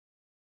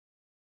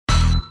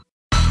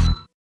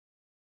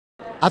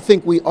I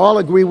think we all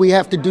agree we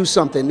have to do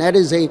something. That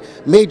is a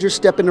major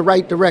step in the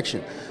right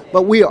direction.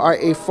 But we are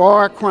a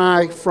far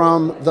cry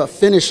from the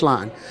finish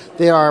line.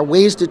 There are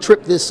ways to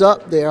trip this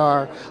up. There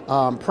are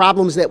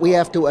problems that we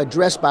have to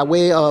address by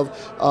way of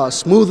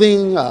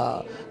smoothing,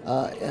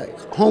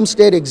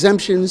 homestead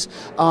exemptions,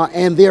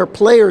 and there are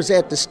players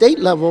at the state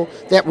level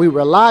that we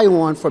rely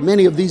on for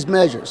many of these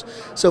measures.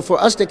 So for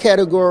us to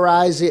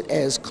categorize it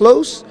as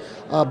close,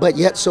 but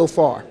yet so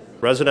far.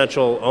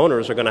 Residential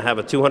owners are going to have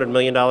a $200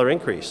 million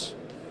increase.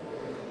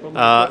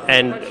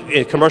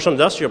 And commercial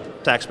industrial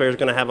taxpayers are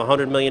going to have a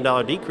 $100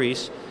 million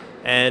decrease.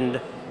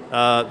 And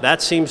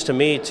that seems to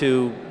me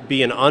to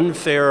be an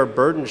unfair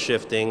burden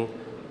shifting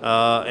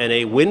and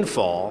a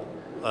windfall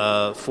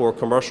for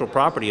commercial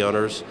property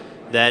owners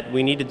that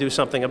we need to do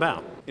something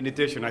about. In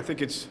addition, I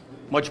think it's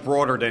much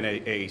broader than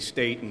a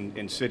state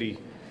and city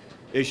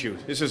issue.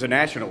 This is a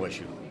national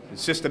issue. And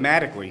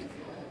systematically,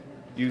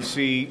 you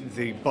see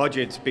the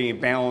budgets being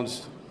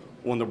balanced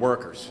on the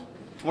workers.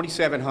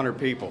 2,700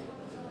 people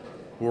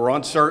who are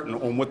uncertain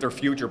on what their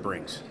future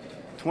brings.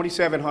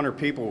 2,700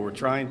 people who are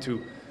trying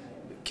to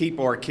keep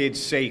our kids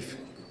safe,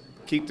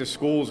 keep the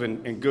schools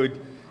in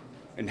good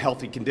and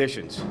healthy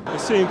conditions.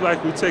 It seems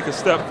like we take a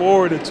step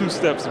forward and 2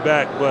 steps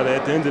back, but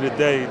at the end of the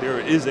day, there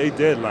is a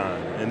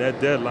deadline, and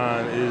that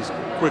deadline is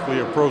quickly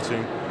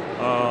approaching.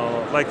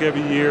 Like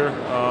every year,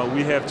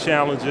 we have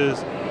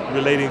challenges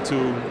relating to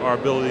our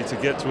ability to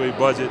get to a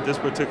budget. This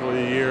particular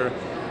year,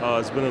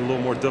 it's been a little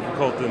more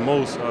difficult than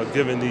most,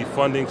 given the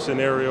funding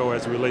scenario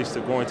as it relates to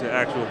going to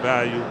actual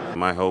value.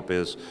 My hope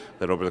is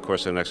that over the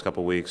course of the next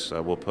couple of weeks,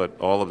 we'll put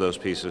all of those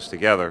pieces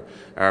together,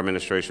 our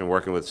administration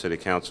working with City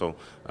Council,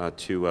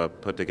 to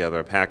put together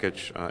a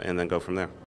package and then go from there.